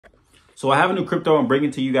So I have a new crypto I'm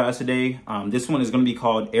bringing to you guys today. This one is going to be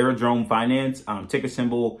called Aerodrome Finance, ticker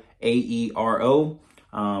symbol AERO.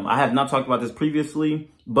 I have not talked about this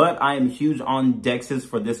previously, but I am huge on DEXs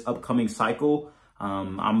for this upcoming cycle.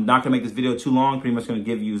 I'm not going to make this video too long. Pretty much going to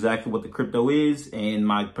give you exactly what the crypto is and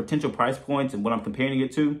my potential price points and what I'm comparing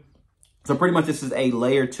it to. So pretty much this is a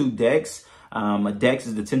layer 2 DEX. A DEX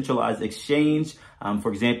is a decentralized exchange.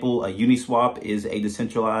 For example, a Uniswap is a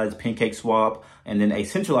decentralized pancake swap, and then a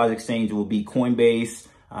centralized exchange will be Coinbase,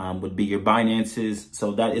 would be your Binance's.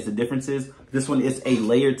 So that is the differences. This one is a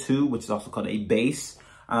layer 2, which is also called a base.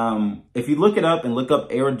 If you look it up and look up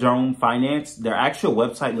Aerodrome Finance, their actual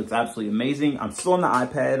website looks absolutely amazing. I'm still on the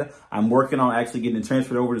iPad. I'm working on actually getting it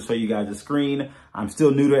transferred over to show you guys the screen. I'm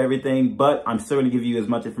still new to everything, but I'm still going to give you as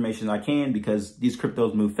much information as I can because these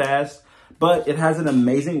cryptos move fast. But it has an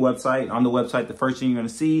amazing website. On the website, the first thing you're going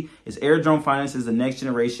to see is Aerodrome Finance is the next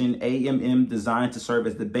generation AMM designed to serve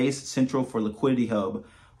as the base central for liquidity hub,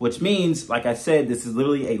 which means, like I said, this is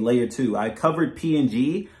literally a layer 2. I covered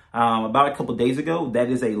PNG about a couple days ago. That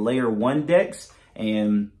is a layer 1 DEX,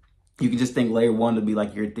 and you can just think layer 1 to be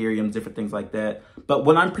like your Ethereum, different things like that. But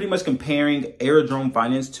what I'm pretty much comparing Aerodrome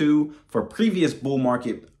Finance to for previous bull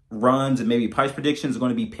market runs and maybe price predictions are going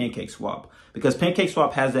to be pancake swap, because pancake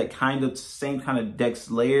swap has that kind of same kind of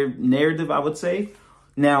DEX layer narrative, I would say.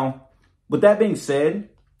 Now, with that being said,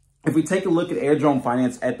 if we take a look at Aerodrome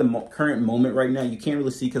Finance at the current moment right now, you can't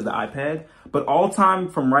really see because of the iPad, but all time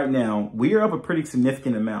from right now, we are up a pretty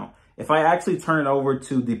significant amount. If I actually turn it over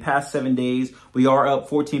to the past 7 days, we are up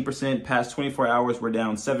 14%. Past 24 hours, we're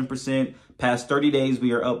down 7%. Past 30 days,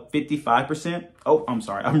 we are up 55%. Oh, I'm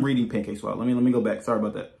sorry. I'm reading pancake swap. Let me go back. Sorry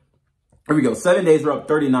about that. Here we go. 7 days, we're up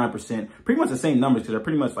 39%. Pretty much the same numbers because they're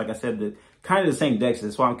pretty much, like I said, kind of the same DEX.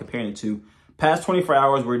 That's why I'm comparing it to. Past 24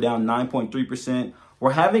 hours, we're down 9.3%.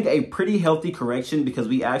 We're having a pretty healthy correction because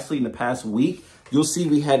we actually, in the past week, you'll see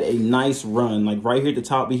we had a nice run. Like right here at the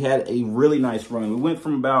top, we had a really nice run. We went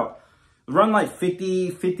from about, run like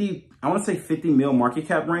 50, I want to say 50 mil market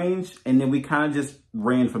cap range. And then we kind of just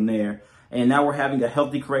ran from there. And now we're having a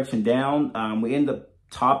healthy correction down. We end up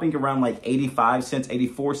topping around like 85 cents,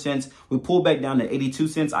 84 cents. We pulled back down to 82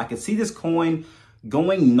 cents. I could see this coin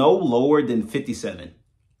going no lower than 57.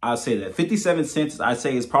 I'll say that 57 cents, I'd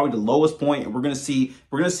say, is probably the lowest point. And we're going to see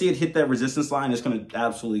it hit that resistance line. It's going to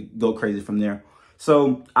absolutely go crazy from there.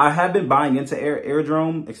 So I have been buying into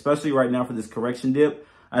Aerodrome, especially right now for this correction dip.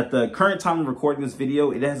 At the current time of recording this video,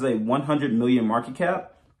 it has a 100 million market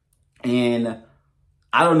cap. And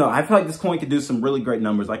I don't know. I feel like this coin could do some really great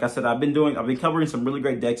numbers. Like I said, I've been covering some really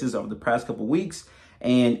great DEXs over the past couple weeks.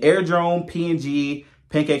 And Aerodrome, PNG,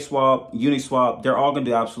 PancakeSwap, Uniswap, they're all going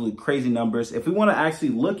to do absolute crazy numbers. If we want to actually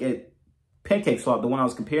look at PancakeSwap, the one I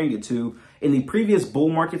was comparing it to, in the previous bull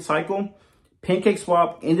market cycle,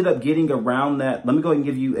 PancakeSwap ended up getting around that. Let me go ahead and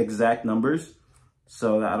give you exact numbers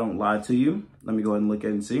so that I don't lie to you. Let me go ahead and look at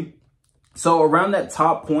it and see. So around that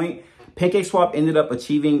top point, PancakeSwap ended up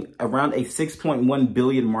achieving around a 6.1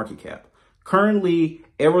 billion market cap. Currently,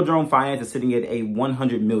 Aerodrome Finance is sitting at a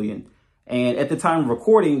 100 million. And at the time of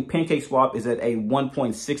recording, PancakeSwap is at a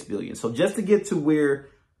 1.6 billion. So just to get to where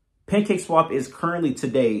PancakeSwap is currently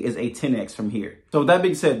today is a 10x from here. So with that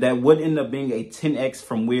being said, that would end up being a 10x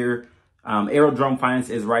from where Aerodrome Finance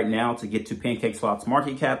is right now to get to PancakeSwap's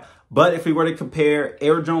market cap. But if we were to compare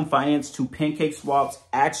Aerodrome Finance to PancakeSwap's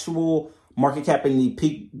actual market cap in the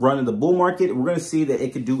peak run of the bull market, we're going to see that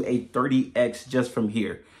it could do a 30x just from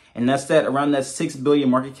here. And that's that around that 6 billion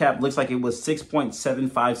market cap. Looks like it was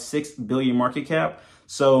 6.756 billion market cap.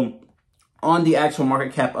 So on the actual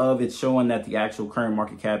market cap of, it's showing that the actual current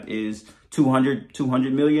market cap is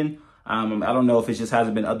 200 million. I don't know if it just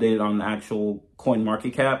hasn't been updated on the actual coin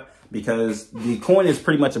market cap because the coin is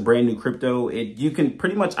pretty much a brand new crypto. You can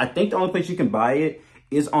pretty much, I think the only place you can buy it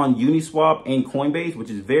is on Uniswap and Coinbase, which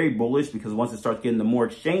is very bullish because once it starts getting to more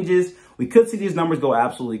exchanges, we could see these numbers go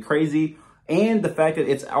absolutely crazy. And the fact that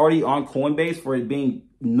it's already on Coinbase for it being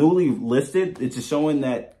newly listed, it's just showing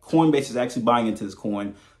that Coinbase is actually buying into this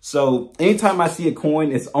coin. So anytime I see a coin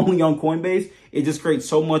that's only on Coinbase, it just creates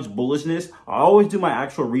so much bullishness. I always do my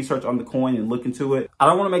actual research on the coin and look into it. I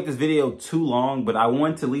don't want to make this video too long, but I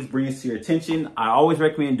want to at least bring this to your attention. I always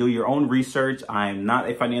recommend do your own research. I am not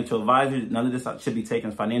a financial advisor. None of this should be taken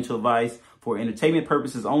as financial advice for entertainment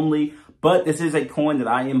purposes only. But this is a coin that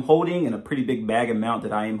I am holding and a pretty big bag amount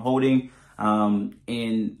that I am holding.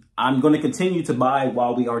 And I'm going to continue to buy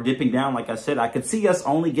while we are dipping down. Like I said, I could see us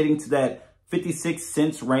only getting to that 56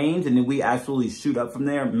 cents range, and then we actually shoot up from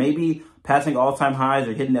there, maybe passing all-time highs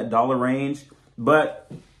or hitting that dollar range.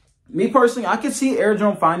 But me personally, I could see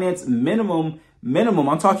Aerodrome Finance minimum,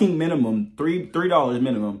 I'm talking minimum, $3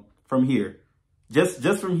 minimum from here. Just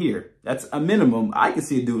from here. That's a minimum. I can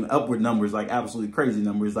see it doing upward numbers, like absolutely crazy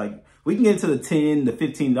numbers. Like we can get into the $10 to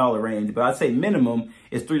 $15 range, but I'd say minimum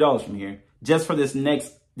is $3 from here just for this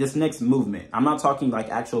next movement. I'm not talking like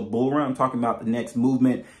actual bull run. I'm talking about the next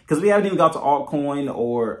movement because we haven't even got to altcoin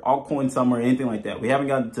or altcoin summer or anything like that. We haven't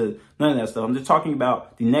gotten to none of that stuff. I'm just talking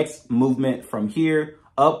about the next movement from here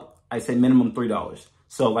up. I say minimum $3.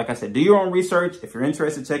 So like I said, do your own research. If you're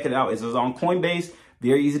interested, check it out. It's on Coinbase.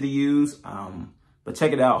 Very easy to use. But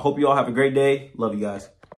check it out. Hope you all have a great day. Love you guys.